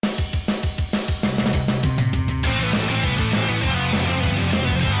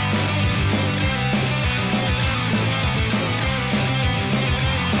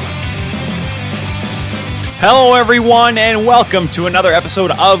Hello, everyone, and welcome to another episode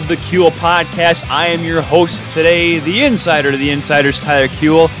of the Kuehl Podcast. I am your host today, the insider to the insiders, Tyler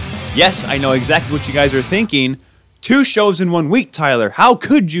Kuehl. Yes, I know exactly what you guys are thinking. 2 shows in 1 week, Tyler. How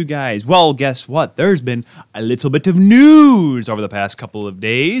could you guys? Well, guess what? There's been a little bit of news over the past couple of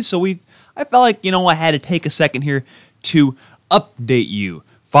days, so I felt like, I had to take a second here to update you,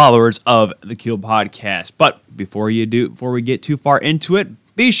 followers of the Kuehl Podcast. But before we get too far into it,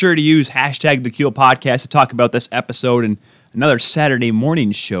 be sure to use hashtag the Kuehl Podcast to talk about this episode and another Saturday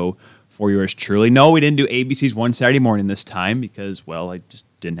morning show for yours truly. No, we didn't do ABC's One Saturday Morning this time because, well, I just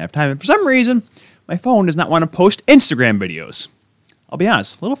didn't have time. And for some reason, my phone does not want to post Instagram videos. I'll be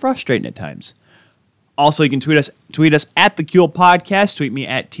honest, a little frustrating at times. Also, you can tweet us at the Kuehl Podcast. Tweet me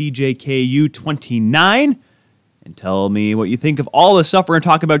at TJKU29 and tell me what you think of all the stuff we're going to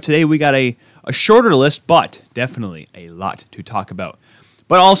talk about today. We got a shorter list, but definitely a lot to talk about.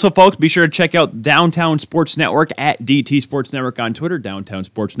 But also, folks, be sure to check out Downtown Sports Network at DT Sports Network on Twitter,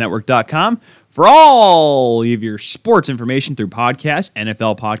 downtownsportsnetwork.com, for all of your sports information through podcasts,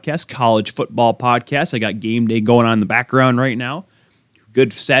 NFL podcasts, college football podcasts. I got game day going on in the background right now.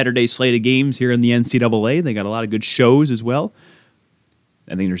 Good Saturday slate of games here in the NCAA. They got a lot of good shows as well.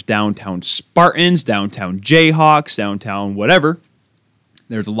 I think there's Downtown Spartans, Downtown Jayhawks, Downtown whatever.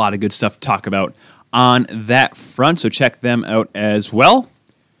 There's a lot of good stuff to talk about on that front, so check them out as well.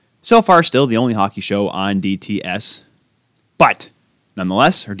 So far, still the only hockey show on DTS, but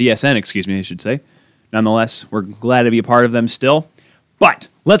nonetheless, or DSN, excuse me, I should say. Nonetheless, we're glad to be a part of them still. But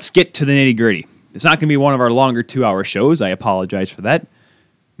let's get to the nitty-gritty. It's not going to be one of our longer 2-hour shows. I apologize for that,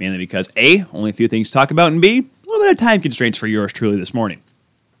 mainly because A, only a few things to talk about, and B, a little bit of time constraints for yours truly this morning.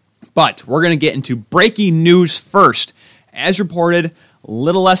 But we're going to get into breaking news first. As reported a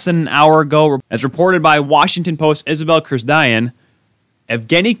little less than an hour ago, as reported by Washington Post Isabel Kurzdayan,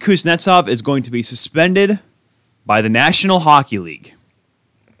 Evgeny Kuznetsov is going to be suspended by the National Hockey League.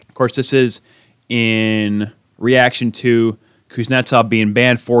 Of course, this is in reaction to Kuznetsov being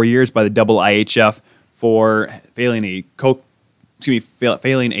banned 4 years by the IHF for failing a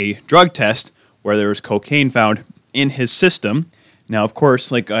drug test where there was cocaine found in his system. Now, of course,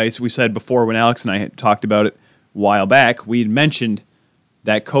 like we said before when Alex and I had talked about it a while back, we mentioned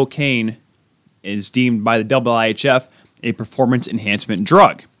that cocaine is deemed by the IHF a performance enhancement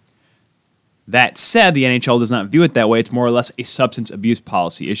drug. That said, the NHL does not view it that way. It's more or less a substance abuse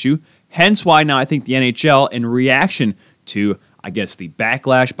policy issue. Hence why now I think the NHL, in reaction to, I guess, the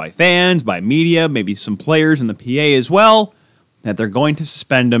backlash by fans, by media, maybe some players in the PA as well, that they're going to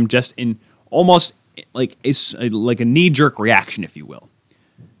suspend him just in almost like a knee-jerk reaction, if you will.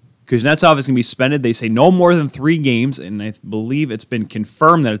 Kuznetsov is going to be suspended. They say no more than 3 games, and I believe it's been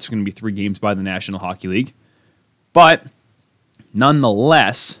confirmed that it's going to be 3 games by the National Hockey League. But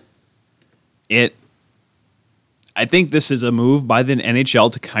nonetheless, I think this is a move by the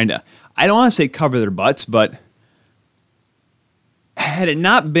NHL to kind of, I don't want to say cover their butts, but had it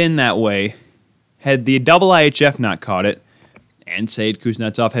not been that way, had the IHF not caught it, and say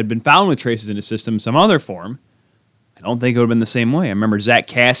Kuznetsov had been found with traces in his system in some other form, I don't think it would have been the same way. I remember Zach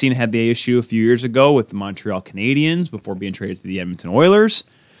Kassian had the issue a few years ago with the Montreal Canadiens before being traded to the Edmonton Oilers.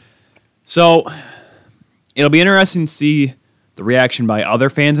 So it'll be interesting to see the reaction by other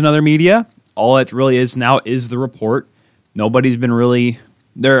fans and other media. All it really is now is the report. Nobody's been really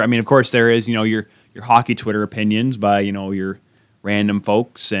there. I mean, of course, there is, your hockey Twitter opinions by, your random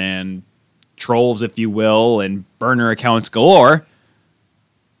folks and trolls, if you will, and burner accounts galore.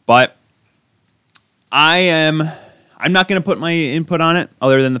 But I'm not going to put my input on it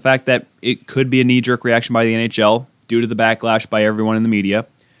other than the fact that it could be a knee-jerk reaction by the NHL due to the backlash by everyone in the media.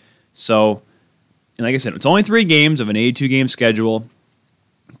 So, and like I said, it's only 3 games of an 82-game schedule.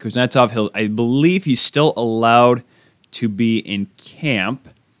 Kuznetsov, I believe he's still allowed to be in camp,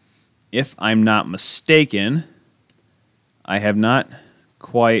 if I'm not mistaken. I have not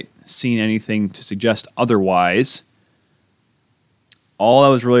quite seen anything to suggest otherwise. All that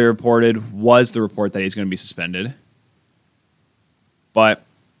was really reported was the report that he's going to be suspended. But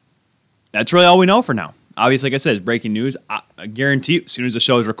that's really all we know for now. Obviously, like I said, it's breaking news. I guarantee you, as soon as the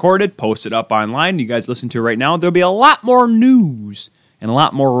show is recorded, post it up online, you guys listen to it right now, there'll be a lot more news and a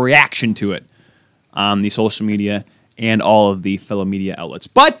lot more reaction to it on the social media and all of the fellow media outlets.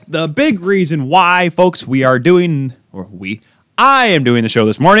 But the big reason why, folks, I am doing the show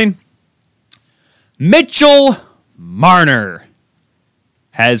this morning, Mitch Marner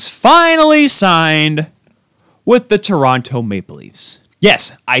has finally signed with the Toronto Maple Leafs.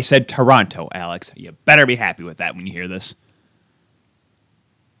 Yes, I said Toronto, Alex. You better be happy with that when you hear this.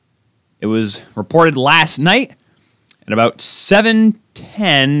 It was reported last night at about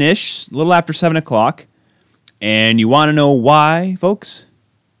 7:10-ish, a little after 7 o'clock, And you want to know why, folks?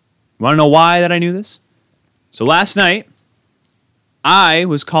 You want to know why that I knew this? So last night, I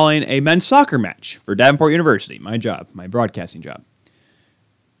was calling a men's soccer match for Davenport University, my job, my broadcasting job.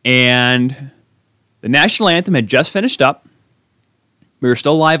 And the national anthem had just finished up. We were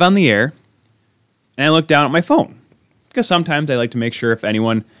still live on the air. And I looked down at my phone. Because sometimes I like to make sure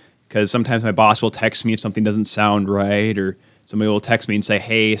because sometimes my boss will text me if something doesn't sound right, or somebody will text me and say,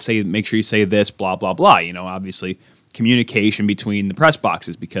 hey, make sure you say this, blah, blah, blah. Obviously communication between the press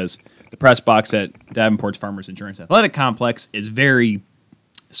boxes, because the press box at Davenport's Farmers Insurance Athletic Complex is very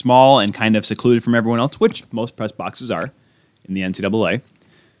small and kind of secluded from everyone else, which most press boxes are in the NCAA.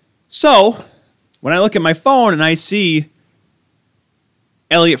 So when I look at my phone and I see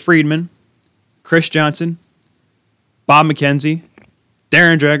Elliot Friedman, Chris Johnson, Bob McKenzie,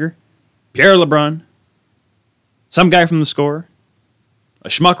 Darren Dreger, Pierre LeBrun, some guy from the Score, a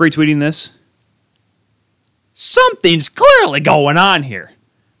schmuck retweeting this, something's clearly going on here.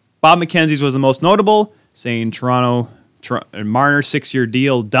 Bob McKenzie's was the most notable, saying Marner 6-year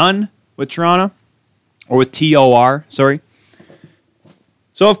deal done with Toronto, or with TOR, sorry.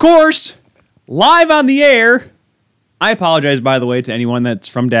 So, of course, live on the air, I apologize, by the way, to anyone that's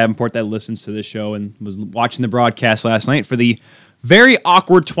from Davenport that listens to this show and was watching the broadcast last night for the very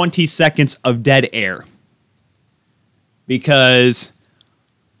awkward 20 seconds of dead air. Because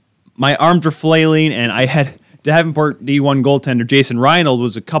my arms were flailing, and I had Davenport D1 goaltender Jason Reinhold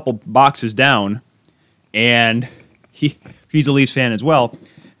was a couple boxes down, and he's a Leafs fan as well.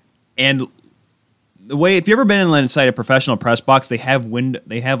 And the way, if you've ever been inside a professional press box, they have wallets, but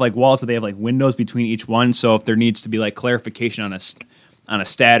they have like windows between each one. So if there needs to be like clarification on a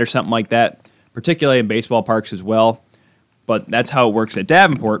stat or something like that, particularly in baseball parks as well. But that's how it works at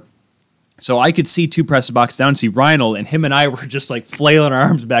Davenport. So I could see two press boxes down, see Reinhold, and him and I were just like flailing our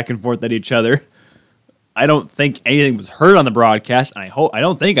arms back and forth at each other. I don't think anything was heard on the broadcast, and I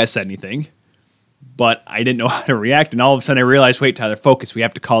don't think I said anything, but I didn't know how to react, and all of a sudden I realized, wait, Tyler, focus, we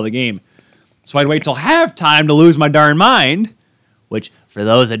have to call the game. So I'd wait till halftime to lose my darn mind, which, for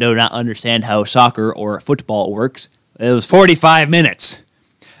those that do not understand how soccer or football works, it was 45 minutes.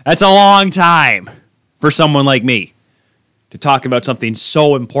 That's a long time for someone like me to talk about something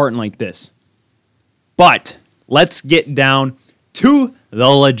so important like this. But let's get down to the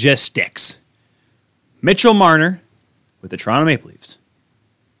logistics. Mitchell Marner with the Toronto Maple Leafs.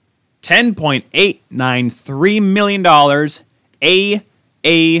 $10.893 million AAV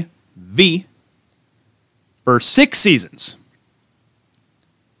for 6 seasons.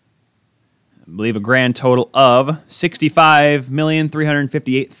 I believe a grand total of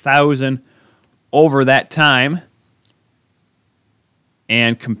 $65,358,000 over that time.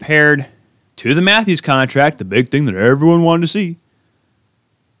 And compared to the Matthews contract, the big thing that everyone wanted to see.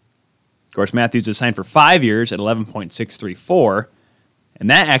 Of course, Matthews is signed for 5 years at $11.634, and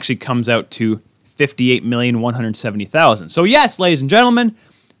that actually comes out to $58,170,000. So yes, ladies and gentlemen,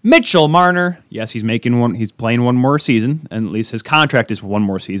 Mitchell Marner, yes, he's playing one more season, and at least his contract is one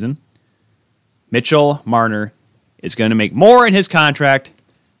more season. Mitchell Marner is going to make more in his contract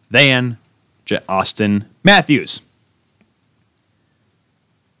than Austin Matthews.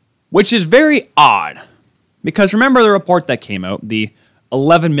 Which is very odd, because remember the report that came out, the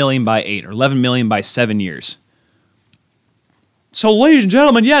 $11 million by 8 or $11 million by 7 years. So, ladies and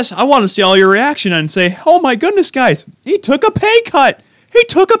gentlemen, yes, I want to see all your reaction and say, oh my goodness, guys, he took a pay cut. He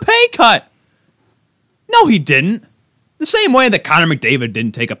took a pay cut. No, he didn't. The same way that Connor McDavid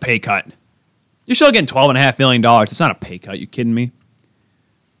didn't take a pay cut. You're still getting $12.5 million. It's not a pay cut. You kidding me?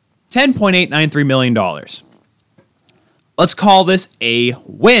 $10.893 million. Let's call this a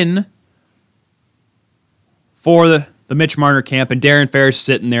win for the Mitch Marner camp, and Darren Ferris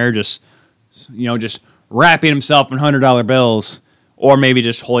sitting there just wrapping himself in $100 bills, or maybe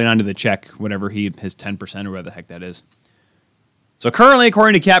just holding onto the check, whatever his 10% or whatever the heck that is. So currently,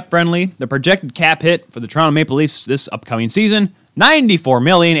 according to Cap Friendly, the projected cap hit for the Toronto Maple Leafs this upcoming season,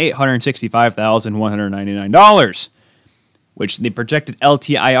 $94,865,199, which the projected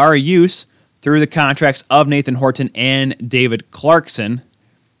LTIR use through the contracts of Nathan Horton and David Clarkson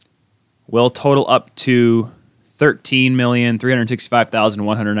will total up to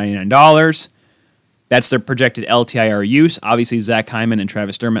 $13,365,199. That's their projected LTIR use. Obviously, Zach Hyman and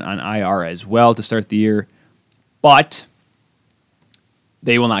Travis Dermott on IR as well to start the year. But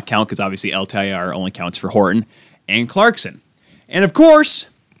they will not count because obviously LTIR only counts for Horton and Clarkson. And of course,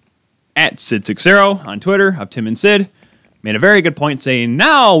 at Sid60 on Twitter of Tim and Sid made a very good point saying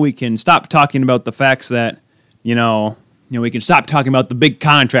now we can stop talking about the facts that, we can stop talking about the big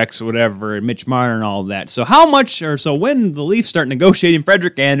contracts or whatever, and Mitch Marner and all of that. So when the Leafs start negotiating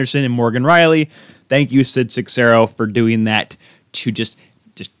Frederik Andersen and Morgan Riley, thank you, Sid Seixeiro, for doing that to just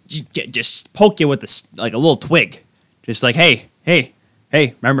poke you with a little twig. Just like, hey,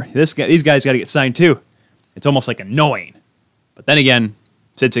 remember, these guys got to get signed too. It's almost like annoying. But then again,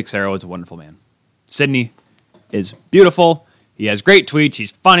 Sid Seixeiro is a wonderful man. Sidney is beautiful. He has great tweets.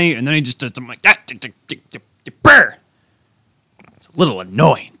 He's funny. And then he just does them like that. Brr. It's a little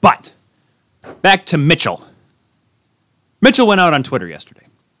annoying. But back to Mitchell. Mitchell went out on Twitter yesterday.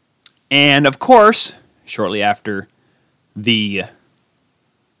 And of course, shortly after the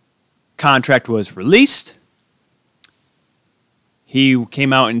contract was released, he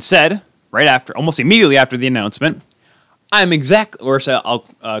came out and said, almost immediately after the announcement, I'm exactly where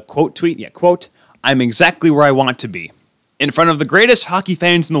I want to be, in front of the greatest hockey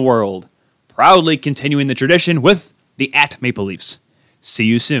fans in the world, proudly continuing the tradition with the @Maple Leafs. See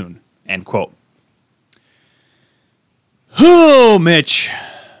you soon, end quote. Oh, Mitchell.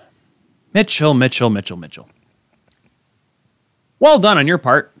 Well done on your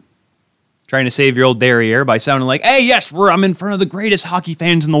part, trying to save your old derriere by sounding like, hey, yes, I'm in front of the greatest hockey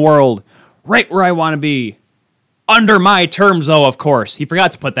fans in the world, right where I want to be. Under my terms, though, of course. He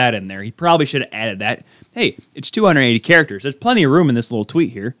forgot to put that in there. He probably should have added that. Hey, it's 280 characters. There's plenty of room in this little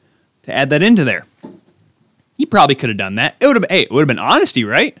tweet here to add that into there. He probably could have done that. It would have been honesty,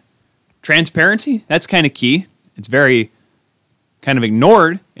 right? Transparency, that's kind of key. It's very kind of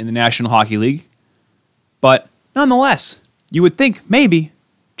ignored in the National Hockey League. But nonetheless, you would think maybe,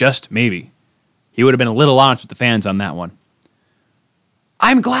 just maybe, he would have been a little honest with the fans on that one.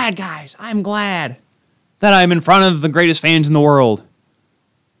 I'm glad, guys. I'm glad that I'm in front of the greatest fans in the world.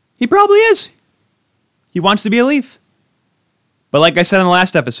 He probably is. He wants to be a Leaf. But like I said in the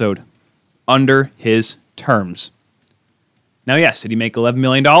last episode, under his terms. Now, yes, did he make $11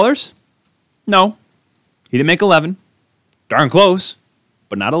 million? No. He didn't make 11. Darn close,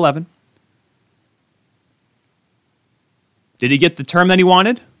 but not 11. Did he get the term that he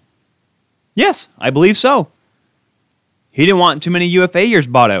wanted? Yes, I believe so. He didn't want too many UFA years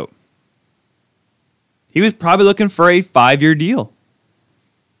bought out. He was probably looking for a 5-year deal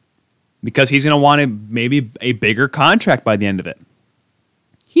because he's going to want maybe a bigger contract by the end of it.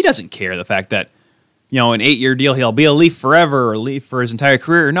 He doesn't care the fact that, an 8-year deal, he'll be a Leaf forever or a Leaf for his entire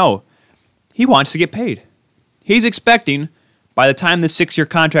career. No, he wants to get paid. He's expecting by the time this 6-year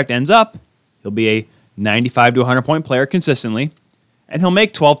contract ends up, he'll be a 95 to 100-point player consistently, and he'll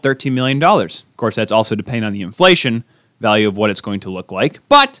make $12, $13 million. Of course, that's also depending on the inflation value of what it's going to look like,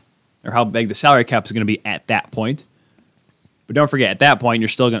 or how big the salary cap is going to be at that point. But don't forget, at that point,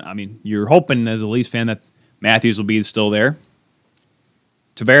 you're hoping as a Leafs fan that Matthews will be still there.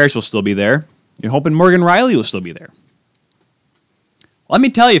 Tavares will still be there. You're hoping Morgan Riley will still be there. Let me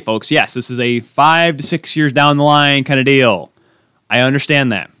tell you, folks, yes, this is a 5 to 6 years down the line kind of deal. I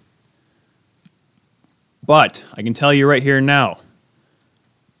understand that. But I can tell you right here and now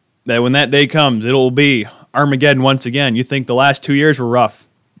that when that day comes, it'll be Armageddon once again. You think the last 2 years were rough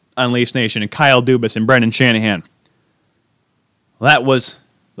on Leafs Nation and Kyle Dubas and Brendan Shanahan. Those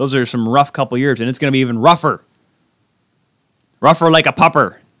are some rough couple years, and it's going to be even rougher. Rougher like a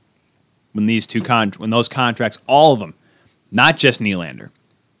pupper when those contracts, all of them, not just Nylander,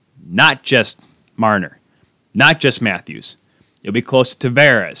 not just Marner, not just Matthews. You'll be close to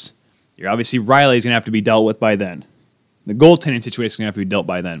Tavares. Obviously, Riley's going to have to be dealt with by then. The goaltending situation is going to have to be dealt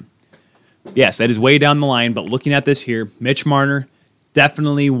by then. Yes, that is way down the line, but looking at this here, Mitch Marner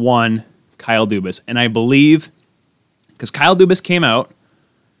definitely won Kyle Dubas. And I believe, because Kyle Dubas came out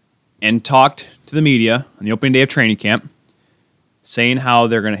and talked to the media on the opening day of training camp, saying how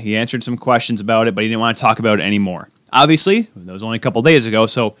he answered some questions about it, but he didn't want to talk about it anymore. Obviously, that was only a couple days ago,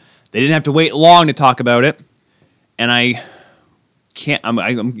 so they didn't have to wait long to talk about it. And I'm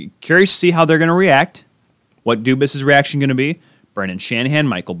curious to see how they're going to react, what Dubas' reaction going to be. Brendan Shanahan,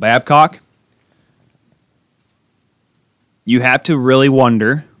 Michael Babcock. You have to really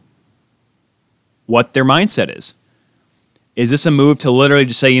wonder what their mindset is. Is this a move to literally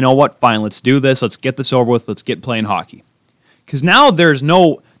just say, you know what, fine, let's do this, let's get this over with, let's get playing hockey? Because now there is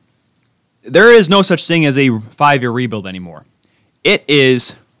no such thing as a 5-year rebuild anymore. It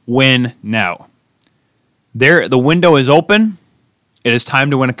is win now. The window is open. It is time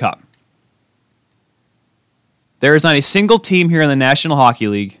to win a cup. There is not a single team here in the National Hockey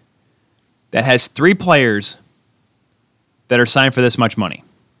League that has 3 players that are signed for this much money,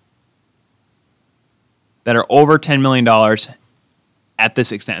 that are over $10 million at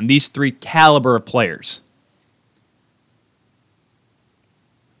this extent. And these 3 caliber of players.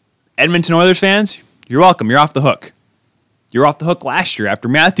 Edmonton Oilers fans, you're welcome. You're off the hook. You're off the hook last year after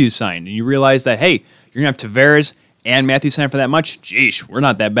Matthews signed, and you realize that, hey, you're going to have Tavares and Matthews signed for that much? Geesh, we're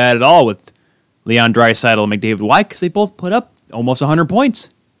not that bad at all with Leon Draisaitl and McDavid. Why? Because they both put up almost 100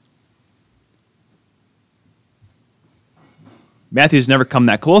 points. Matthews never come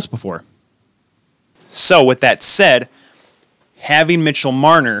that close before. So with that said, having Mitchell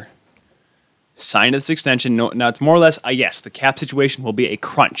Marner signed this extension, now it's more or less, yes, the cap situation will be a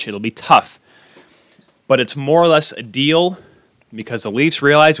crunch. It'll be tough. But it's more or less a deal because the Leafs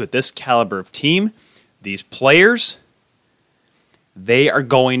realize with this caliber of team, these players, they are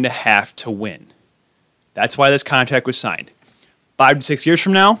going to have to win. That's why this contract was signed. 5 to 6 years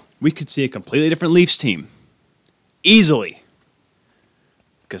from now, we could see a completely different Leafs team. Easily.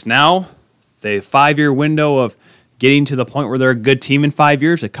 Because now, the 5-year window of getting to the point where they're a good team in 5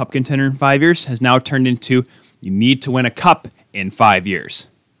 years, a cup contender in 5 years, has now turned into you need to win a cup in 5 years.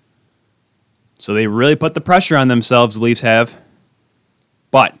 So they really put the pressure on themselves, the Leafs have.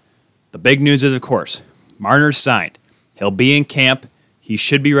 But the big news is, of course, Marner's signed. He'll be in camp. He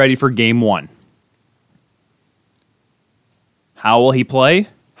should be ready for Game 1. How will he play?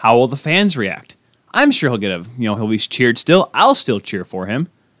 How will the fans react? I'm sure he'll be cheered still. I'll still cheer for him.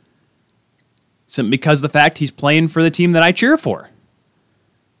 Simply because of the fact he's playing for the team that I cheer for.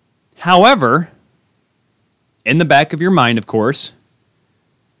 However, in the back of your mind, of course,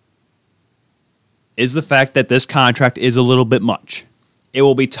 is the fact that this contract is a little bit much. It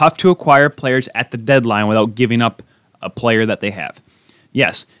will be tough to acquire players at the deadline without giving up a player that they have.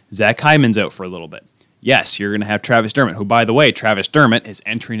 Yes, Zach Hyman's out for a little bit. Yes, you're going to have Travis Dermott, who, by the way, Travis Dermott is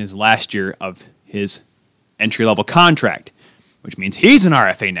entering his last year of his entry-level contract, which means he's an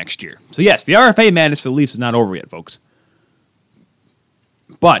RFA next year. So yes, the RFA madness for the Leafs is not over yet, folks.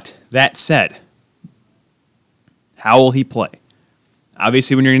 But, that said, how will he play?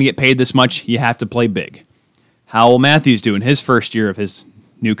 Obviously, when you're going to get paid this much, you have to play big. How will Matthews do in his first year of his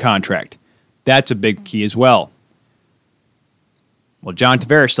new contract? That's a big key as well. Will John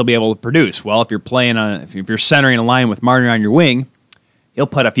Tavares still be able to produce? Well, if you're centering a line with Marner on your wing, he'll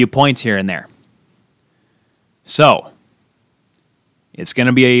put a few points here and there. So, it's going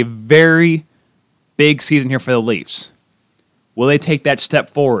to be a very big season here for the Leafs. Will they take that step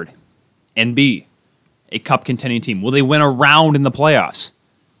forward and be a cup contending team? Will they win a round in the playoffs?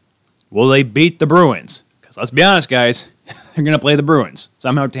 Will they beat the Bruins? Because let's be honest, guys, they're going to play the Bruins.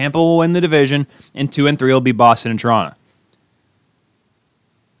 Somehow Tampa will win the division, and 2 and 3 will be Boston and Toronto.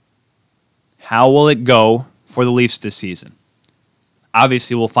 How will it go for the Leafs this season?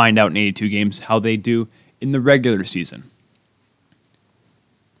 Obviously, we'll find out in 82 games how they do in the regular season.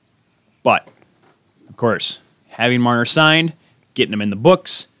 But, of course, having Marner signed, getting him in the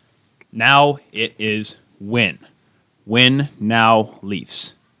books, now it is win. Win now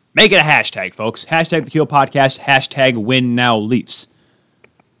Leafs. Make it a hashtag, folks. Hashtag the Keel Podcast. Hashtag win now Leafs.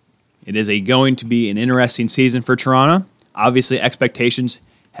 It is going to be an interesting season for Toronto. Obviously, expectations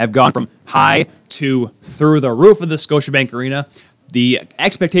have gone from high to through the roof of the Scotiabank Arena. The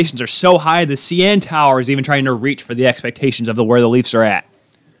expectations are so high, the CN Tower is even trying to reach for the expectations of where the Leafs are at.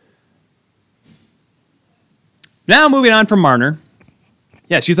 Now, moving on from Marner.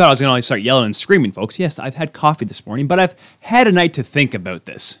 Yes, you thought I was going to start yelling and screaming, folks. Yes, I've had coffee this morning, but I've had a night to think about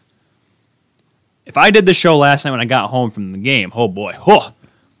this. If I did the show last night when I got home from the game, oh boy,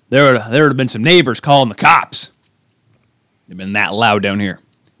 there would have been some neighbors calling the cops. They've been that loud down here.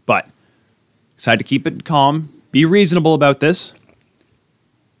 But decided to keep it calm, be reasonable about this.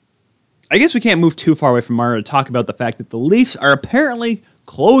 I guess we can't move too far away from Marner to talk about the fact that the Leafs are apparently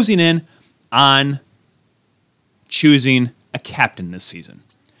closing in on choosing a captain this season.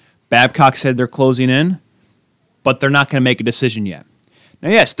 Babcock said they're closing in, but they're not going to make a decision yet. Now,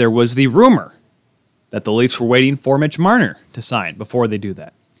 yes, there was the rumor that the Leafs were waiting for Mitch Marner to sign before they do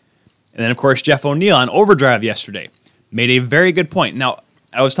that. And then, of course, Jeff O'Neill on Overdrive yesterday made a very good point. Now,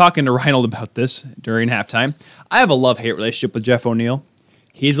 I was talking to Reinhold about this during halftime. I have a love-hate relationship with Jeff O'Neill.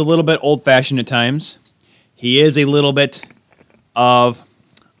 He's a little bit old-fashioned at times. He is a little bit of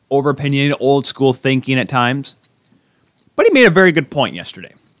over-opinionated, old-school thinking at times. But he made a very good point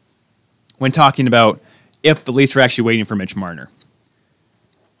yesterday when talking about if the Leafs were actually waiting for Mitch Marner.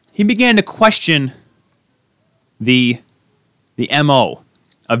 He began to question the MO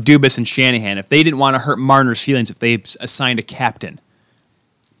of Dubas and Shanahan if they didn't want to hurt Marner's feelings if they assigned a captain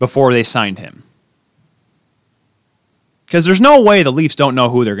before they signed him. Because there's no way the Leafs don't know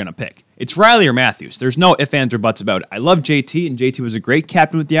who they're going to pick. It's Riley or Matthews. There's no ifs, ands, or buts about it. I love JT, and JT was a great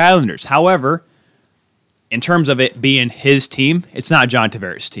captain with the Islanders. However, in terms of it being his team, it's not John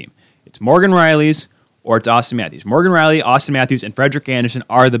Tavares' team. It's Morgan Riley's or it's Austin Matthews. Morgan Riley, Austin Matthews, and Frederik Andersen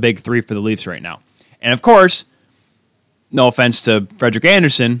are the big three for the Leafs right now. And of course, no offense to Frederik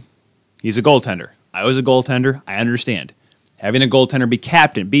Andersen, he's a goaltender. I was a goaltender. I understand. Having a goaltender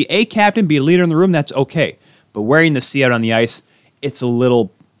be a leader in the room, that's okay. But wearing the C out on the ice,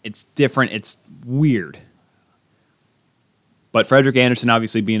 it's different. It's weird. But Frederik Andersen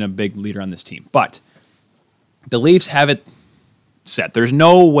obviously being a big leader on this team. But the Leafs have it set. There's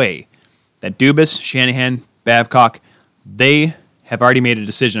no way that Dubas, Shanahan, Babcock, they have already made a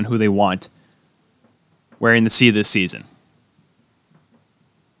decision on who they want wearing the C this season.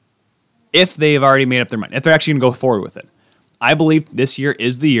 If they've already made up their mind, if they're actually going to go forward with it. I believe this year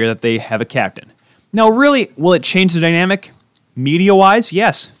is the year that they have a captain. Now, really, will it change the dynamic? Media-wise,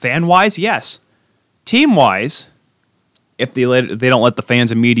 yes. Fan-wise, yes. Team-wise, if they don't let the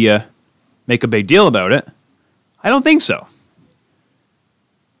fans and media make a big deal about it, I don't think so.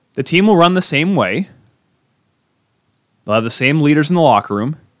 The team will run the same way. They'll have the same leaders in the locker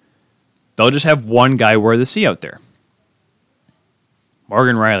room. They'll just have one guy wear the C out there.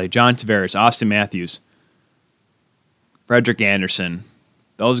 Morgan Rielly, John Tavares, Austin Matthews, Frederik Andersen.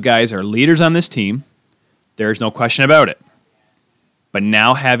 Those guys are leaders on this team. There's no question about it. But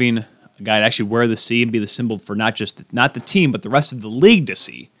now having a guy to actually wear the C and be the symbol for not the team, but the rest of the league to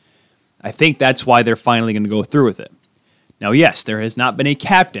see, I think that's why they're finally going to go through with it. Now, yes, there has not been a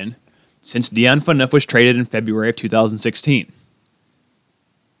captain since Dion Phaneuf was traded in February of 2016,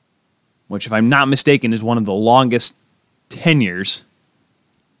 which, if I'm not mistaken, is one of the longest tenures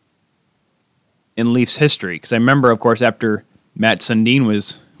in Leafs history. Because I remember, of course, after Matt Sundin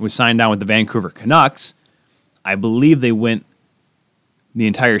was signed on with the Vancouver Canucks, I believe they went the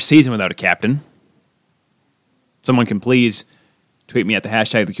entire season without a captain. Someone can please tweet me at the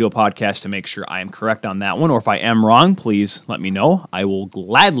hashtag #TheKeel Podcast to make sure I am correct on that one. Or if I am wrong, please let me know. I will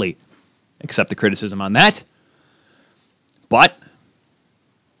gladly accept the criticism on that. But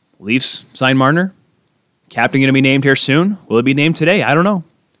Leafs signed Marner. Captain going to be named here soon. Will it be named today? I don't know.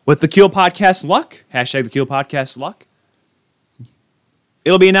 With the Keel Podcast luck, hashtag the Keel Podcast luck,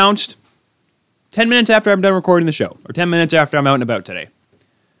 it'll be announced 10 minutes after I'm done recording the show, or 10 minutes after I'm out and about today.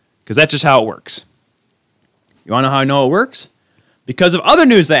 Because that's just how it works. You want to know how I know it works? Because of other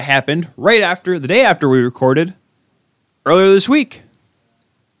news that happened the day after we recorded, earlier this week.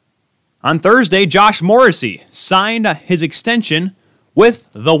 On Thursday, Josh Morrissey signed his extension with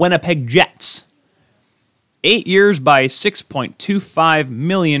the Winnipeg Jets. 8 years by $6.25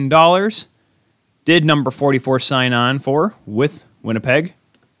 million. Did number 44 sign on for with Winnipeg.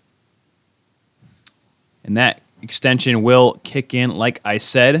 And that extension will kick in, like I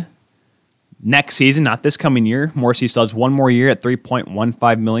said, next season, not this coming year. Morrissey still has one more year at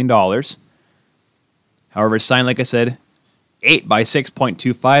 $3.15 million. However, it's signed, like I said, 8 by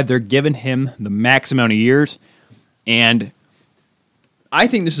 6.25. They're giving him the max amount of years. And I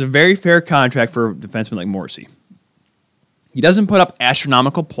think this is a very fair contract for a defenseman like Morrissey. He doesn't put up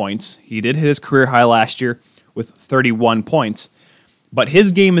astronomical points. He did hit his career high last year with 31 points. But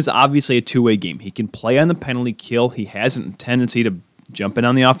his game is obviously a two-way game. He can play on the penalty kill. He has a tendency to jump in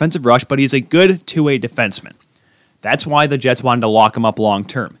on the offensive rush, but he's a good two-way defenseman. That's why the Jets wanted to lock him up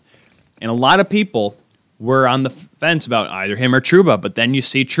long-term. And a lot of people were on the fence about either him or Trouba, but then you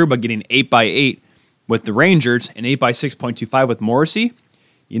see Trouba getting 8 by 8 with the Rangers and 8 by 6.25 with Morrissey.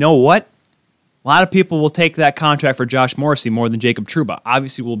 You know what? A lot of people will take that contract for Josh Morrissey more than Jacob Trouba.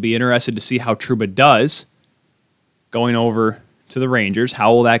 Obviously, we'll be interested to see how Trouba does going over to the Rangers.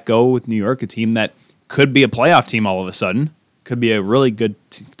 How will that go with New York, a team that could be a playoff team all of a sudden? Could be a really good,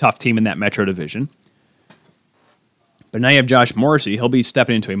 tough team in that Metro division. But now you have Josh Morrissey. He'll be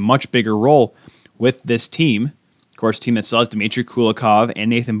stepping into a much bigger role with this team. Of course, a team that still has Dmitry Kulikov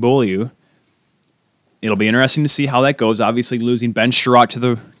and Nathan Beaulieu. It'll be interesting to see how that goes. Obviously, losing Ben Sherratt to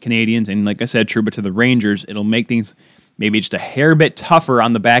the Canadiens and, like I said, Trouba to the Rangers, it'll make things maybe just a hair bit tougher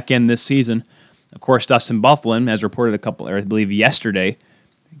on the back end this season. Of course, Dustin Byfuglien, as reported I believe yesterday,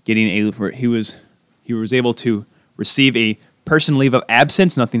 he was able to receive a person leave of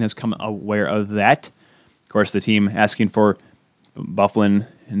absence. Nothing has come aware of that. Of course, the team asking for Byfuglien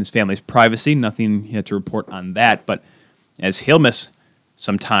and his family's privacy. Nothing yet to report on that. But as he'll miss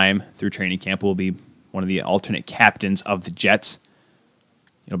some time through training camp, will be one of the alternate captains of the Jets.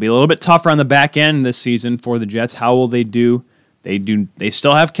 It'll be a little bit tougher on the back end this season for the Jets. How will they do? They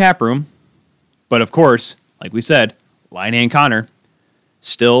still have cap room. But of course, like we said, Laine and Connor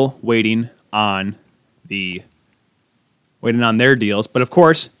still waiting on their deals. But of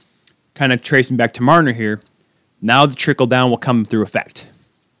course, kind of tracing back to Marner here, now the trickle down will come through effect.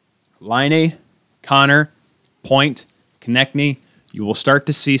 Laine, Connor, Point, Konechny, you will start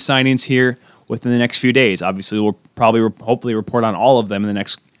to see signings here within the next few days. Obviously, we'll hopefully report on all of them in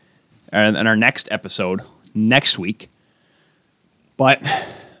our next episode next week.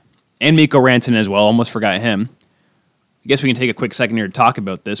 And Mikko Rantanen as well. Almost forgot him. I guess we can take a quick second here to talk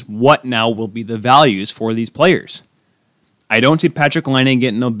about this. What now will be the values for these players? I don't see Patrick Laine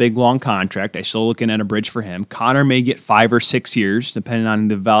getting a big, long contract. I'm still looking at a bridge for him. Connor may get 5 or 6 years, depending on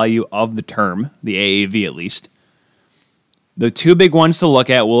the value of the term, the AAV at least. The two big ones to look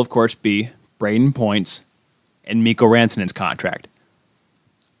at will, of course, be Braden Point's and Mikko Rantanen's contract.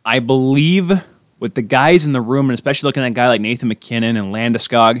 I believe with the guys in the room, and especially looking at a guy like Nathan McKinnon and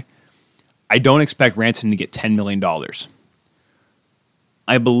Landeskog, I don't expect Rantanen to get $10 million.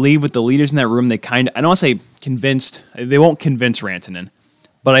 I believe with the leaders in that room, I don't want to say convinced, they won't convince Rantanen,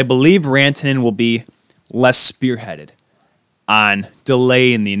 but I believe Rantanen will be less spearheaded on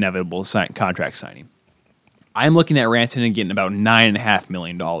delaying the inevitable contract signing. I'm looking at Rantanen getting about $9.5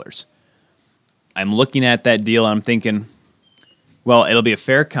 million. I'm looking at that deal and I'm thinking, well, it'll be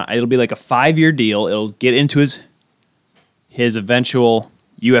it'll be like a 5-year deal. It'll get into his eventual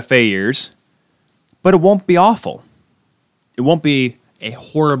UFA years, but it won't be awful. It won't be a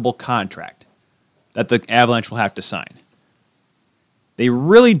horrible contract that the Avalanche will have to sign. They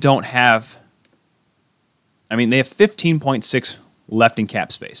really don't have, they have 15.6 left in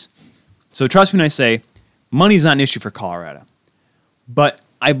cap space. So trust me when I say money's not an issue for Colorado. But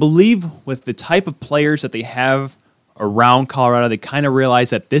I believe with the type of players that they have around Colorado, they kind of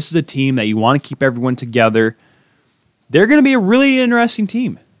realize that this is a team that you want to keep everyone together. They're going to be a really interesting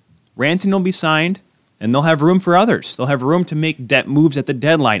team. Rantanen will be signed, and they'll have room for others. They'll have room to make debt moves at the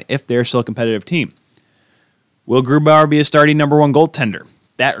deadline if they're still a competitive team. Will Grubauer be a starting number 1 goaltender?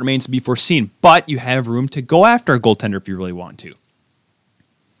 That remains to be foreseen, but you have room to go after a goaltender if you really want to.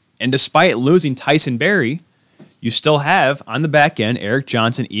 And despite losing Tyson Barrie, you still have, on the back end, Eric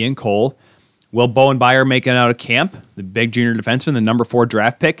Johnson, Ian Cole. Will Bowenbauer make it out of camp? The big junior defenseman, the number 4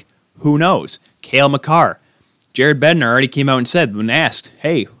 draft pick? Who knows? Cale Makar. Jared Bednar already came out and said, when asked,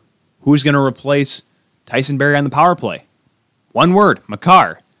 hey, who's going to replace Tyson Barrie on the power play? One word,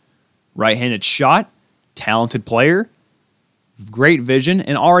 Makar. Right-handed shot, talented player, great vision,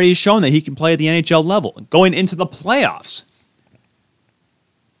 and already shown that he can play at the NHL level. Going into the playoffs,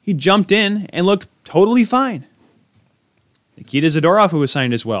 he jumped in and looked totally fine. Nikita Zadorov, who was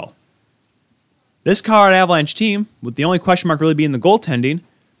signed as well. This Colorado Avalanche team, with the only question mark really being the goaltending,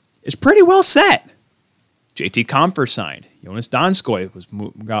 is pretty well set. JT Compher signed. Jonas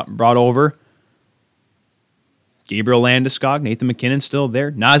Donskoy got brought over. Gabriel Landeskog, Nathan McKinnon still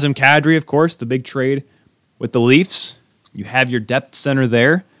there. Nazem Kadri, of course, the big trade with the Leafs. You have your depth center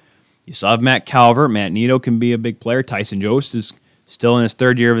there. You still have Matt Calvert. Matt Nito can be a big player. Tyson Jost is still in his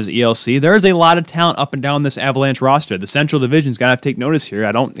 3rd year of his ELC. There's a lot of talent up and down this Avalanche roster. The Central Division's got to take notice here.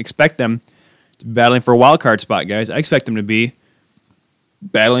 I don't expect them to be battling for a wild card spot, guys. I expect them to be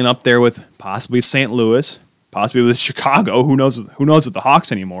battling up there with possibly St. Louis, possibly with Chicago. Who knows with the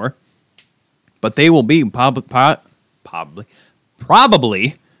Hawks anymore? But they will be probably,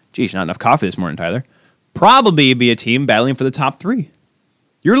 geez, not enough coffee this morning, Tyler. Probably be a team battling for the top 3.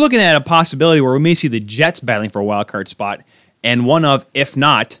 You're looking at a possibility where we may see the Jets battling for a wild card spot, and one of, if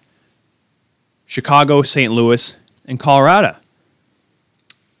not, Chicago, St. Louis, and Colorado.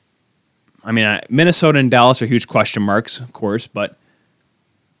 Minnesota and Dallas are huge question marks, of course, but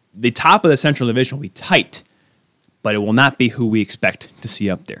the top of the Central Division will be tight, but it will not be who we expect to see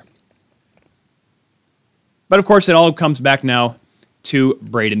up there. But, of course, it all comes back now to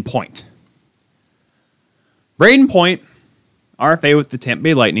Braden Point. Braden Point, RFA with the Tampa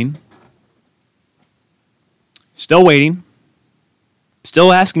Bay Lightning. Still waiting.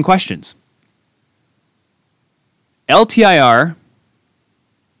 Still asking questions. LTIR,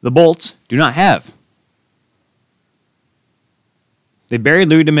 the Bolts do not have. They buried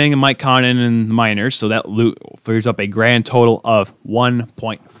Louis Domingue and Mike Condon in the minors, so that figures up a grand total of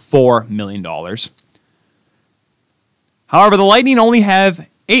 $1.4 million. However, the Lightning only have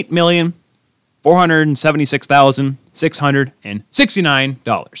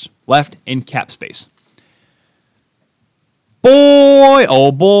 $8,476,669 left in cap space. Boy,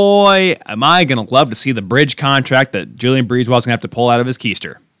 oh boy, am I going to love to see the bridge contract that Julian Breezewell's going to have to pull out of his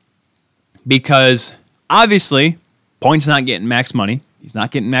keister. Because, obviously, Point's not getting max money. He's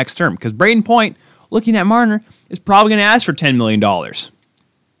not getting max term. Because Braden Point, looking at Marner, is probably going to ask for $10 million.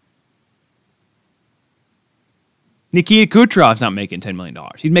 Nikita Kucherov's not making $10 million.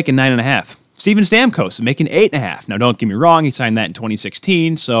 He's making $9.5 million. Steven Stamkos is making $8.5 million. Now, don't get me wrong. He signed that in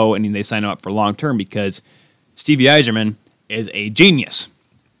 2016. They signed him up for long term because Stevie Yzerman is a genius.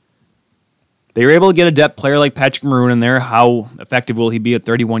 They were able to get a depth player like Patrick Maroon in there. How effective will he be at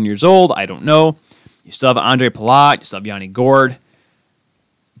 31 years old? I don't know. You still have Andre Palat. You still have Yanni Gourde.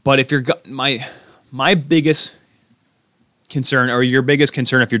 But if you're my biggest concern, or your biggest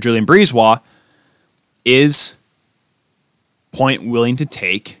concern if you're Julian Breezewall, is Point willing to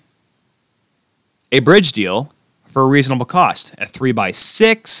take a bridge deal for a reasonable cost? A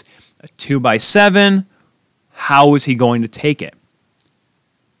 3x6, a 2x7, how is he going to take it?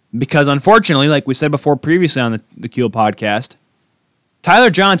 Because unfortunately, like we said before previously on the Kuehl podcast, Tyler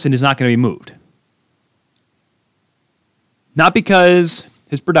Johnson is not going to be moved. Not because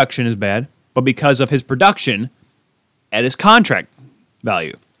his production is bad, but because of his production at his contract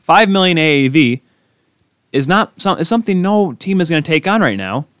value. $5 million AAV is something no team is going to take on right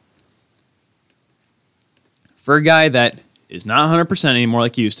now for a guy that is not 100% anymore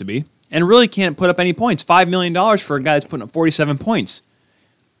like he used to be and really can't put up any points. $5 million for a guy that's putting up 47 points.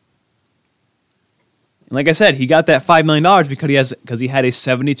 And like I said, he got that $5 million because he had a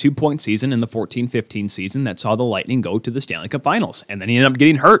 72-point season in the 14-15 season that saw the Lightning go to the Stanley Cup Finals. And then he ended up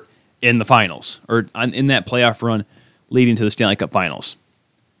getting hurt in the finals, or in that playoff run leading to the Stanley Cup Finals.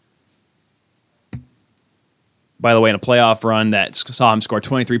 By the way, in a playoff run that saw him score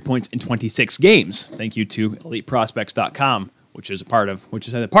 23 points in 26 games. Thank you to EliteProspects.com, which is a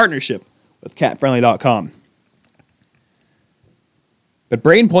partnership with CapFriendly.com. But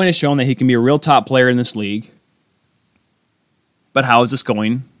Brayden Point has shown that he can be a real top player in this league. But how is this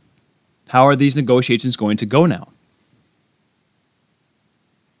going? How are these negotiations going to go now?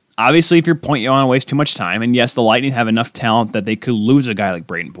 Obviously, if you're Point, you don't want to waste too much time. And yes, the Lightning have enough talent that they could lose a guy like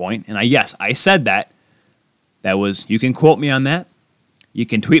Brayden Point. And I said that. That was, you can quote me on that. You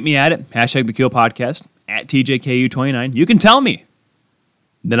can tweet me at it, hashtag the Kuehl Podcast, at TJKU29. You can tell me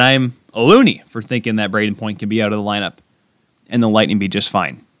that I'm a loony for thinking that Brayden Point can be out of the lineup and the Lightning be just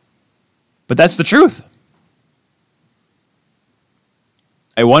fine. But that's the truth.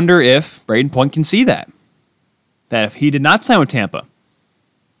 I wonder if Brayden Point can see that. That if he did not sign with Tampa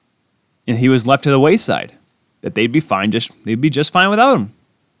and he was left to the wayside, that they'd be fine. They'd be just fine without him.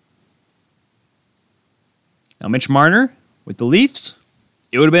 Now, Mitch Marner with the Leafs,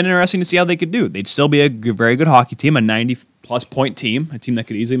 it would have been interesting to see how they could do. They'd still be a very good hockey team, a 90-plus point team, a team that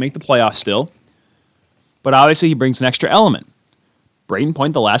could easily make the playoffs still. But obviously, he brings an extra element. Brayden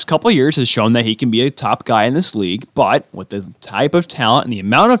Point, the last couple of years, has shown that he can be a top guy in this league, but with the type of talent and the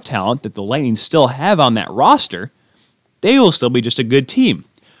amount of talent that the Lightning still have on that roster, they will still be just a good team.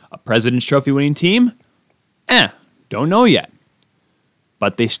 A President's Trophy winning team? Don't know yet.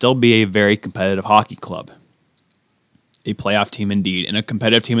 But they still be a very competitive hockey club. A playoff team indeed, and a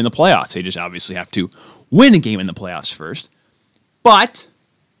competitive team in the playoffs. They just obviously have to win a game in the playoffs first. But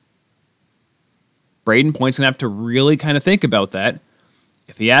Brayden Point's going to have to really kind of think about that.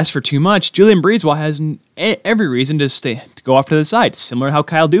 If he asks for too much, Julian Breezewall has every reason to go off to the side, similar to how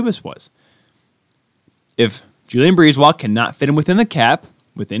Kyle Dubas was. If Julian Breezewall cannot fit him within the cap,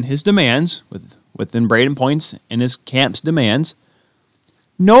 within his demands, within Brayden Point's and his camp's demands,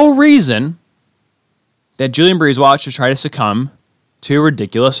 no reason that Julian Breezewall should try to succumb to a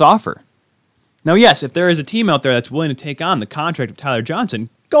ridiculous offer. Now, yes, if there is a team out there that's willing to take on the contract of Tyler Johnson,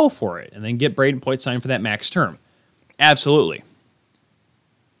 go for it, and then get Brayden Point signed for that max term. Absolutely.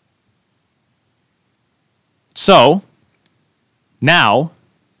 So, now,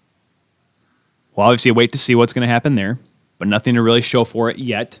 we'll obviously wait to see what's going to happen there, but nothing to really show for it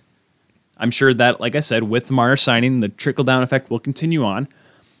yet. I'm sure that, like I said, with Marner signing, the trickle-down effect will continue on,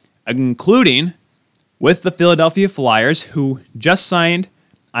 including with the Philadelphia Flyers, who just signed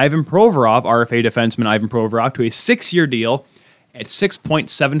Ivan Provorov, RFA defenseman Ivan Provorov, to a 6-year deal at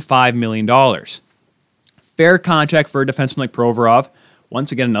 $6.75 million. Fair contract for a defenseman like Provorov.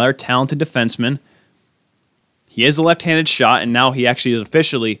 Once again, another talented defenseman. He is a left-handed shot, and now he actually is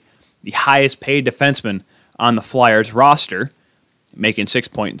officially the highest paid defenseman on the Flyers roster, making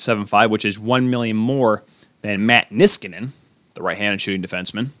 $6.75, which is $1 million more than Matt Niskanen, the right-handed shooting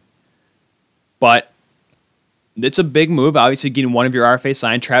defenseman. But it's a big move, obviously getting one of your RFA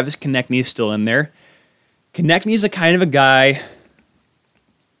signed. Travis Konechny is still in there. Konechny is a kind of a guy,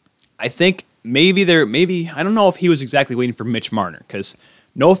 I think maybe, I don't know if he was exactly waiting for Mitch Marner, because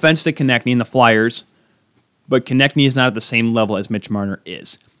no offense to Konechny and the Flyers, but Konechny is not at the same level as Mitch Marner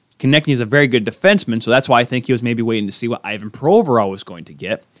is. Konechny is a very good defenseman, so that's why I think he was maybe waiting to see what Ivan Provorov was going to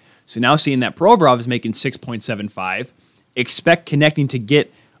get. So now seeing that Provorov is making $6.75, expect Konechny to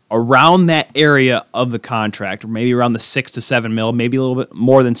get around that area of the contract, or maybe around the $6 to $7 million, maybe a little bit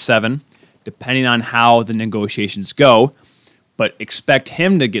more than $7 million, depending on how the negotiations go. But expect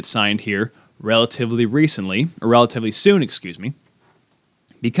him to get signed here relatively soon,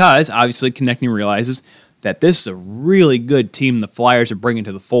 because obviously Konechny realizes that this is a really good team the Flyers are bringing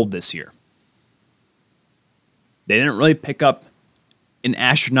to the fold this year. They didn't really pick up an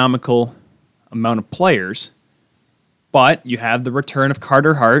astronomical amount of players, But you have the return of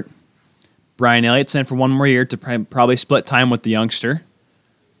Carter Hart. Brian Elliott sent for one more year to probably split time with the youngster.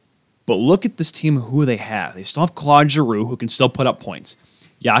 But look at this team, who they have. They still have Claude Giroux, who can still put up points.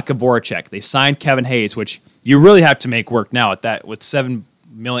 Jakub Voracek. They signed Kevin Hayes, which you really have to make work now at that with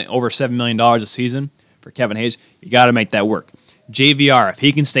over $7 million a season for Kevin Hayes. You got to make that work. JVR, if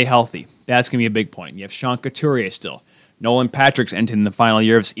he can stay healthy, that's going to be a big point. You have Sean Couturier still. Nolan Patrick's entering the final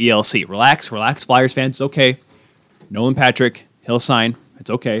year of his ELC. Relax, Flyers fans. It's okay. Nolan Patrick, he'll sign. It's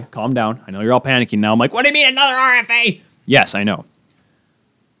okay. Calm down. I know you're all panicking now. I'm like, what do you mean another RFA? Yes, I know.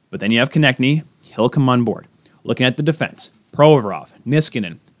 But then you have Konechny. He'll come on board. Looking at the defense. Provorov,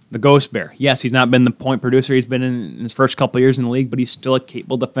 Niskanen, the Ghost Bear. Yes, he's not been the point producer he's been in his first couple of years in the league, but he's still a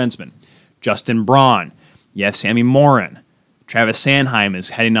capable defenseman. Justin Braun. You have Sammy Morin. Travis Sanheim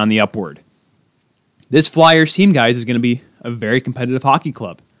is heading on the upward. This Flyers team, guys, is going to be a very competitive hockey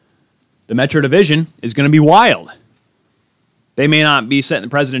club. The Metro Division is going to be wild. They may not be setting the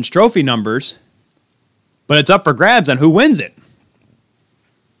President's Trophy numbers, but it's up for grabs on who wins it.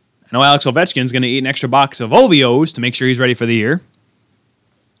 I know Alex Ovechkin is going to eat an extra box of Ovios to make sure he's ready for the year.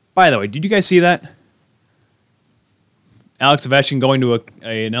 By the way, did you guys see that? Alex Ovechkin going to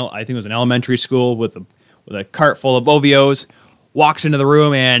I think it was an elementary school with a cart full of Ovios, walks into the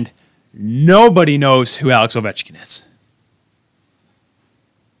room, and nobody knows who Alex Ovechkin is.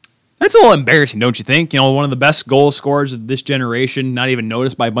 That's a little embarrassing, don't you think? One of the best goal scorers of this generation, not even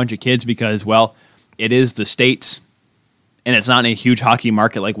noticed by a bunch of kids because, well, it is the States, and it's not in a huge hockey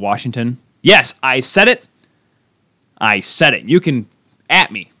market like Washington. Yes, I said it. I said it. You can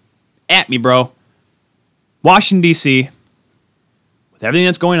at me, bro. Washington, D.C., with everything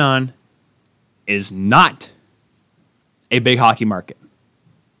that's going on, is not a big hockey market.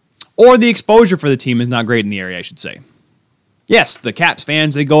 Or the exposure for the team is not great in the area, I should say. Yes, the Caps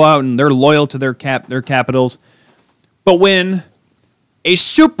fans, they go out and they're loyal to their Capitals. But when a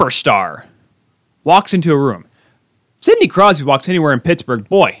superstar walks into a room, Sidney Crosby walks anywhere in Pittsburgh,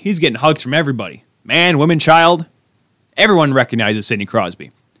 boy, he's getting hugs from everybody. Man, woman, child, everyone recognizes Sidney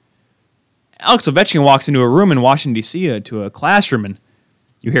Crosby. Alex Ovechkin walks into a room in Washington, D.C., to a classroom, and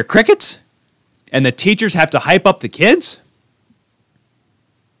you hear crickets, and the teachers have to hype up the kids?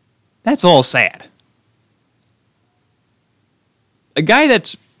 That's a little sad. A guy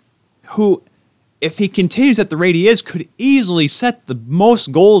who, if he continues at the rate he is, could easily set the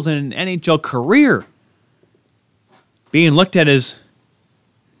most goals in an NHL career, being looked at as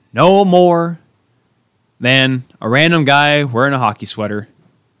no more than a random guy wearing a hockey sweater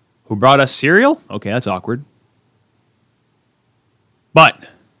who brought us cereal? Okay, that's awkward.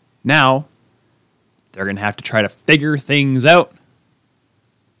 But now they're going to have to try to figure things out.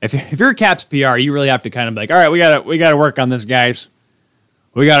 If you're a Caps PR, you really have to kind of be like, all right, we got to work on this, guys.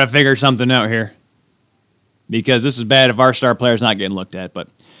 We got to figure something out here. Because this is bad if our star player's not getting looked at. But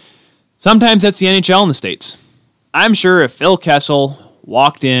sometimes that's the NHL in the States. I'm sure if Phil Kessel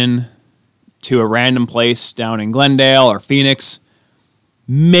walked in to a random place down in Glendale or Phoenix,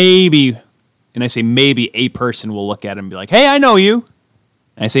 maybe, and I say maybe, a person will look at him and be like, hey, I know you.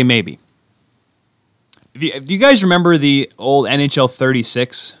 And I say maybe. Do you guys remember the old NHL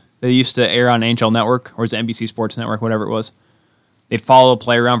 36 that used to air on NHL Network, or was it NBC Sports Network, whatever it was? They'd follow a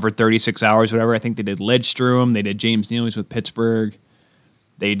player around for 36 hours, whatever. I think they did Lidstrom. They did James Neely's with Pittsburgh.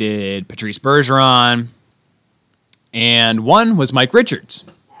 They did Patrice Bergeron. And one was Mike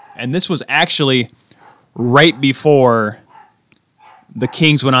Richards. And this was actually right before the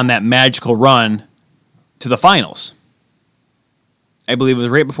Kings went on that magical run to the finals. I believe it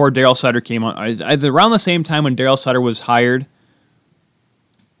was right before Darryl Sutter came on. Either around the same time when Darryl Sutter was hired,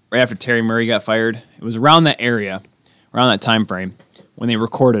 right after Terry Murray got fired. It was around that area, around that time frame, when they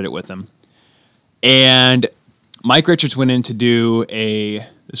recorded it with him. And Mike Richards went in to do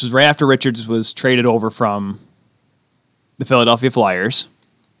this was right after Richards was traded over from the Philadelphia Flyers.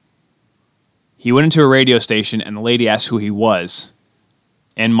 He went into a radio station, and the lady asked who he was.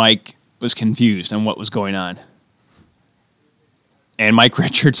 And Mike was confused on what was going on. And Mike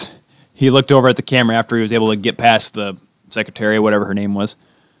Richards, he looked over at the camera after he was able to get past the secretary, whatever her name was,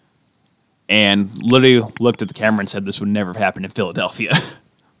 and literally looked at the camera and said this would never have happened in Philadelphia.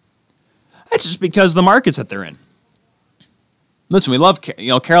 That's just because of the markets that they're in. Listen, we love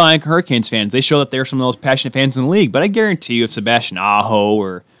Carolina Hurricanes fans. They show that they're some of the most passionate fans in the league, but I guarantee you if Sebastian Aho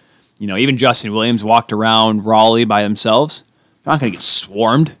or even Justin Williams walked around Raleigh by themselves, they're not going to get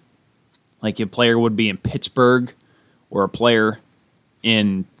swarmed like a player would be in Pittsburgh or a player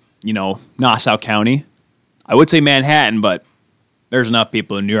in, Nassau County. I would say Manhattan, but there's enough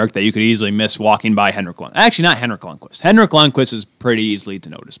people in New York that you could easily miss walking by Henrik Lundqvist. Actually, not Henrik Lundqvist. Henrik Lundqvist is pretty easily to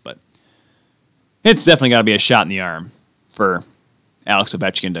notice, but it's definitely got to be a shot in the arm for Alex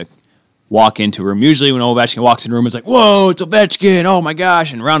Ovechkin to walk into a room. Usually when Ovechkin walks in a room, it's like, whoa, it's Ovechkin, oh my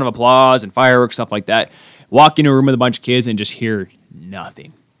gosh, and round of applause and fireworks, stuff like that. Walk into a room with a bunch of kids and just hear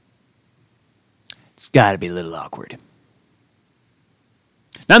nothing. It's got to be a little awkward.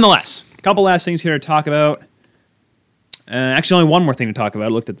 Nonetheless, a couple last things here to talk about. Actually, only one more thing to talk about. I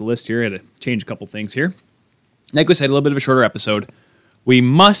looked at the list here. I had to change a couple things here. Like we said, a little bit of a shorter episode. We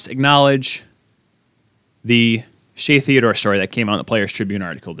must acknowledge the Shea Theodore story that came out in the Players Tribune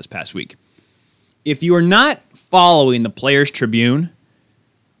article this past week. If you are not following the Players Tribune,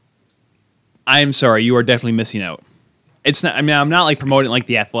 I'm sorry, you are definitely missing out. It's not. I mean, I'm not like promoting like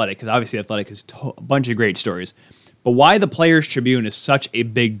The Athletic, because obviously The Athletic has a bunch of great stories. But why the Players Tribune is such a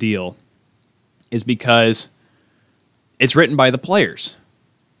big deal is because it's written by the players.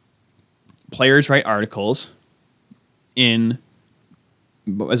 Players write articles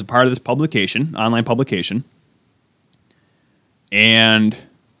as a part of this publication, online publication. And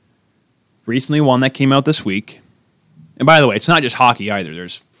recently one that came out this week. And by the way, it's not just hockey either.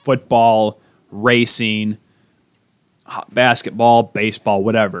 There's football, racing, basketball, baseball,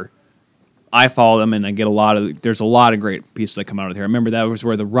 whatever. I follow them and I get there's a lot of great pieces that come out of here. I remember that was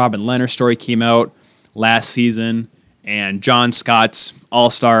where the Robin Leonard story came out last season. And John Scott's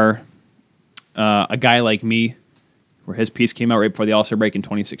All-Star, A Guy Like Me, where his piece came out right before the All-Star break in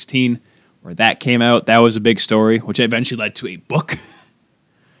 2016, where that came out. That was a big story, which eventually led to a book.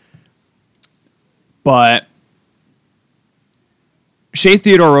 But Shea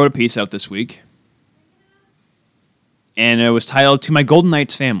Theodore wrote a piece out this week, and it was titled, "To My Golden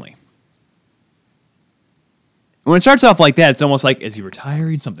Knights Family." When it starts off like that, it's almost like, is he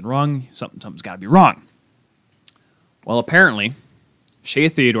retiring? Something wrong? Something's got to be wrong. Well, apparently, Shea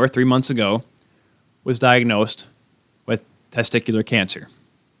Theodore, 3 months ago, was diagnosed with testicular cancer.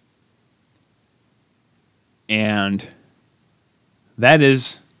 And that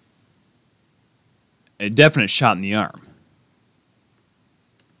is a definite shot in the arm.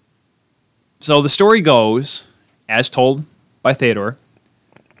 So the story goes, as told by Theodore,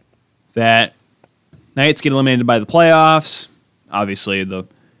 that Knights get eliminated by the playoffs, obviously the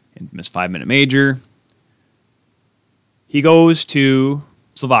infamous 5-minute major. He goes to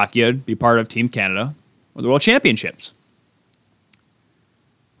Slovakia to be part of Team Canada with the World Championships.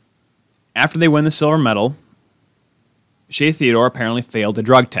 After they win the silver medal, Shea Theodore apparently failed a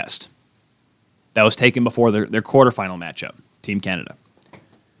drug test that was taken before their quarterfinal matchup, Team Canada.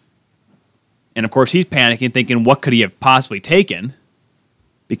 And of course, he's panicking, thinking, what could he have possibly taken?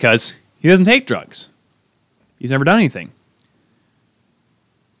 Because he doesn't take drugs. He's never done anything.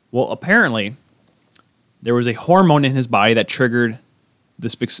 Well, apparently, there was a hormone in his body that triggered the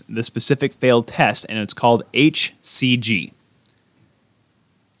specific failed test, and it's called HCG,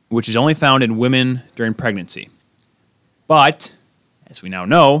 which is only found in women during pregnancy. But, as we now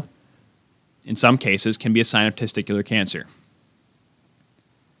know, in some cases can be a sign of testicular cancer.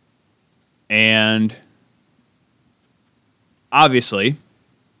 And obviously,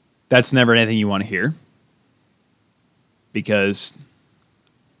 that's never anything you want to hear, because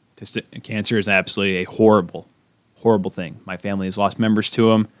cancer is absolutely a horrible, horrible thing. My family has lost members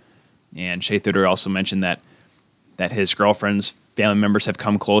to him, and Shea Theodore also mentioned that his girlfriend's family members have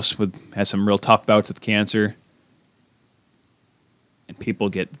come close has some real tough bouts with cancer, and people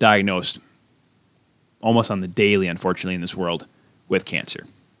get diagnosed almost on the daily, unfortunately, in this world with cancer.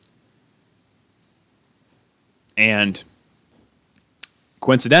 And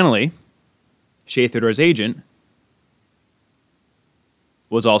coincidentally, Shea Theodore's agent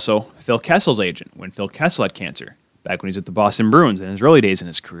was also Phil Kessel's agent when Phil Kessel had cancer, back when he was at the Boston Bruins in his early days in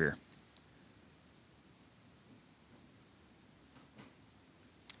his career.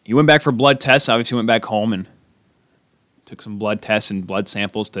 He went back for blood tests. Obviously, went back home and took some blood tests and blood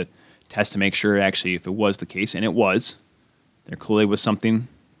samples to test to make sure actually if it was the case, and it was. There clearly was something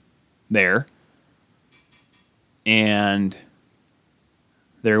there. And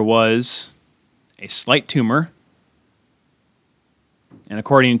there was a slight tumor. And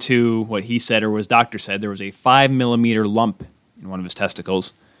according to what he said, or what his doctor said, there was a 5-millimeter lump in one of his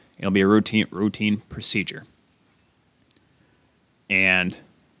testicles. It'll be a routine procedure. And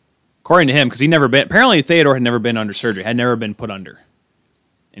according to him, because apparently Theodore had never been under surgery, had never been put under.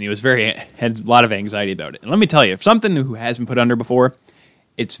 And he had a lot of anxiety about it. And let me tell you, if something who has been put under before,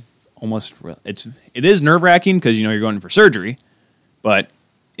 it is nerve-wracking because you're going in for surgery, but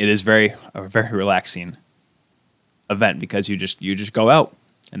it is a very relaxing event because you just go out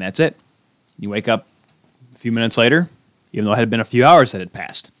and that's it. You wake up a few minutes later, even though it had been a few hours that had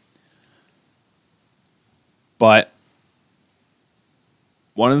passed. But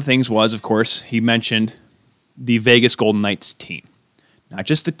one of the things was, of course, he mentioned the Vegas Golden Knights team. Not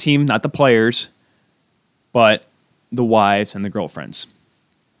just the team, not the players, but the wives and the girlfriends.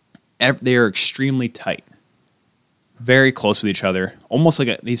 They are extremely tight. Very close with each other. Almost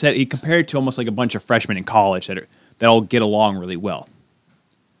like he compared it to almost like a bunch of freshmen in college that all get along really well.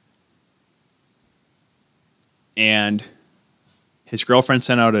 And his girlfriend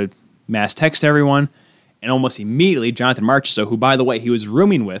sent out a mass text to everyone, and almost immediately Jonathan Marchessault, who, by the way, he was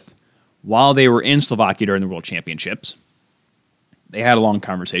rooming with while they were in Slovakia during the World Championships, they had a long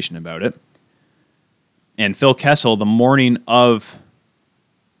conversation about it. And Phil Kessel, the morning of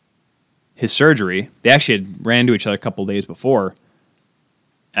his surgery, they actually had ran into each other a couple days before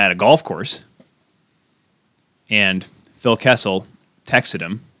at a golf course. And Phil Kessel texted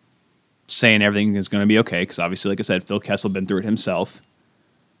him saying everything is going to be okay, because obviously, like I said, Phil Kessel had been through it himself.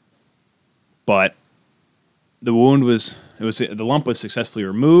 But the the lump was successfully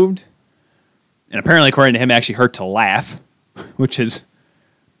removed, and apparently, according to him, it actually hurt to laugh, which is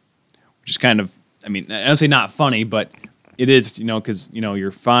kind of, I mean, I don't say not funny, but it is, because,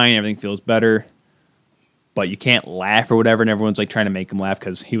 you're fine, everything feels better, but you can't laugh or whatever, and everyone's like trying to make him laugh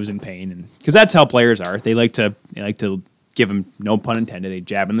because he was in pain, and because that's how players are. They like to give him, no pun intended, a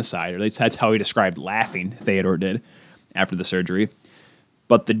jab in the side, or at least that's how he described laughing, Theodore did, after the surgery.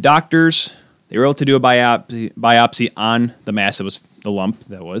 But the doctors, they were able to do a biopsy on the mass that was the lump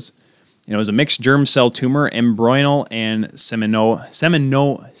that was. It was a mixed germ cell tumor, embryonal and seminoma,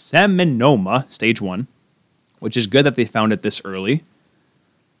 stage 1, which is good that they found it this early.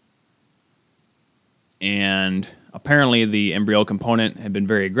 And apparently the embryonal component had been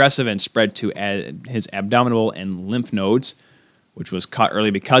very aggressive and spread to his abdominal and lymph nodes, which was caught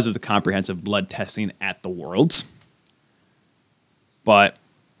early because of the comprehensive blood testing at the Worlds. But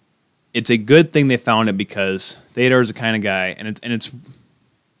it's a good thing they found it, because Theodore is the kind of guy, and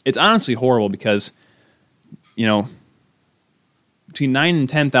it's honestly horrible because, between 9,000 and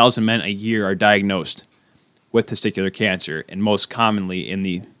 10,000 men a year are diagnosed with testicular cancer, and most commonly in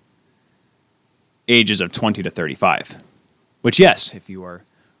the ages of 20 to 35. Which, yes, if you are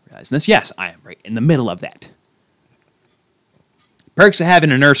realizing this, yes, I am right in the middle of that. Perks of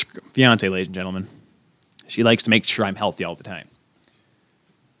having a nurse fiance, ladies and gentlemen. She likes to make sure I'm healthy all the time.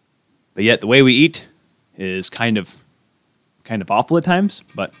 But yet the way we eat is kind of awful at times.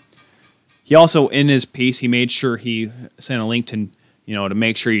 But he also, in his piece, he made sure he sent a link to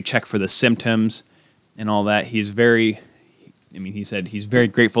make sure you check for the symptoms and all that. He said he's very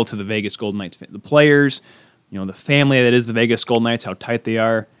grateful to the Vegas Golden Knights, the players, the family that is the Vegas Golden Knights, how tight they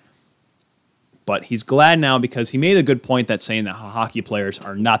are. But he's glad now because he made a good point that saying that hockey players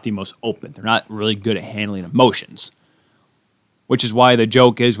are not the most open. They're not really good at handling emotions. Which is why the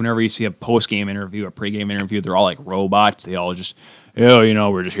joke is whenever you see a post-game interview, a pre-game interview, they're all like robots. They all just,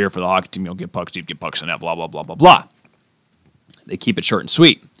 we're just here for the hockey team. Get pucks deep, get pucks in that, blah, blah, blah, blah, blah. They keep it short and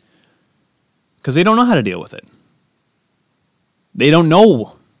sweet. Because they don't know how to deal with it. They don't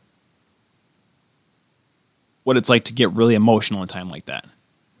know what it's like to get really emotional in a time like that.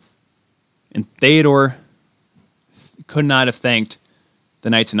 And Theodore could not have thanked the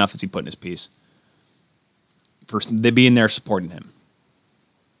Knights enough, as he put in his piece, for being there supporting him.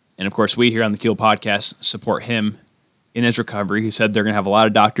 And of course, we here on the Keel Podcast support him in his recovery. He said they're going to have a lot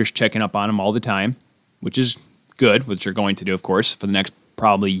of doctors checking up on him all the time, which is good, which they're going to do, of course, for the next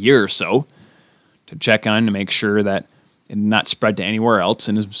probably year or so, to check on to make sure that it not spread to anywhere else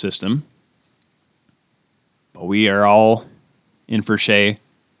in his system. But we are all in for Shea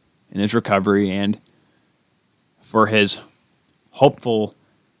in his recovery and for his hopeful,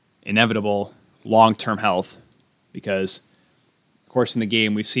 inevitable, long-term health. Because, of course, in the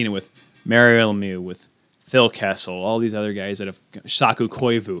game, we've seen it with Mario Lemieux, with Phil Kessel, all these other guys that have, Saku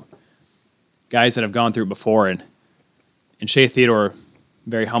Koivu, guys that have gone through it before. And Shea Theodore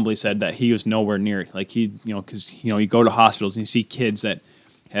very humbly said that he was nowhere near it. Like, because, you go to hospitals and you see kids that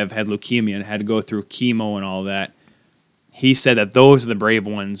have had leukemia and had to go through chemo and all that. He said that those are the brave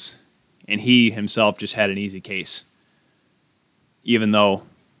ones, and he himself just had an easy case. Even though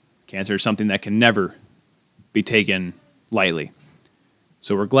cancer is something that can never be taken lightly.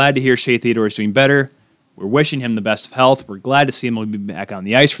 So we're glad to hear Shea Theodore is doing better. We're wishing him the best of health. We're glad to see him be back on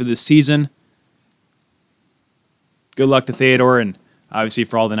the ice for this season. Good luck to Theodore, and obviously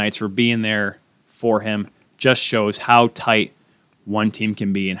for all the Knights for being there for him. Just shows how tight one team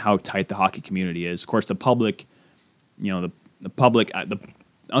can be and how tight the hockey community is. Of course, the public, the public, I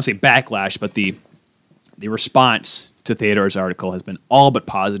don't say backlash, but the response to Theodore's article has been all but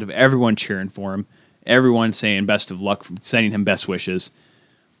positive. Everyone cheering for him. Everyone saying best of luck, sending him best wishes.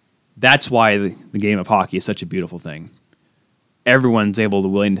 That's why the game of hockey is such a beautiful thing. Everyone's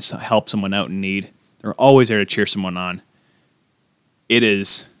willing to help someone out in need. They're always there to cheer someone on. It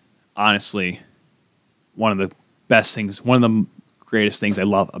is honestly one of the best things, one of the greatest things I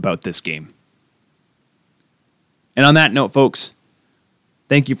love about this game. And on that note, folks,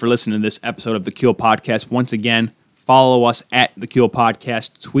 thank you for listening to this episode of the Kuhl Podcast. Once again, follow us at the Kuhl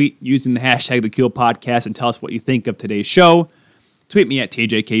Podcast. Tweet using the hashtag the Kuhl Podcast and tell us what you think of today's show. Tweet me at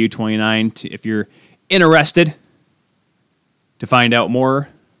TJKU29 if you're interested to find out more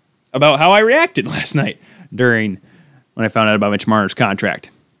about how I reacted last night when I found out about Mitch Marner's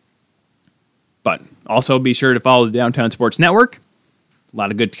contract. But also be sure to follow the Downtown Sports Network. A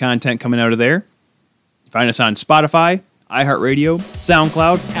lot of good content coming out of there. Find us on Spotify, iHeartRadio,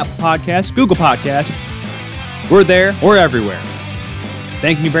 SoundCloud, Apple Podcasts, Google Podcasts. We're there. We're everywhere.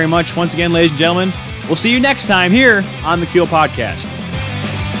 Thank you very much once again, ladies and gentlemen. We'll see you next time here on the Kuhl Podcast.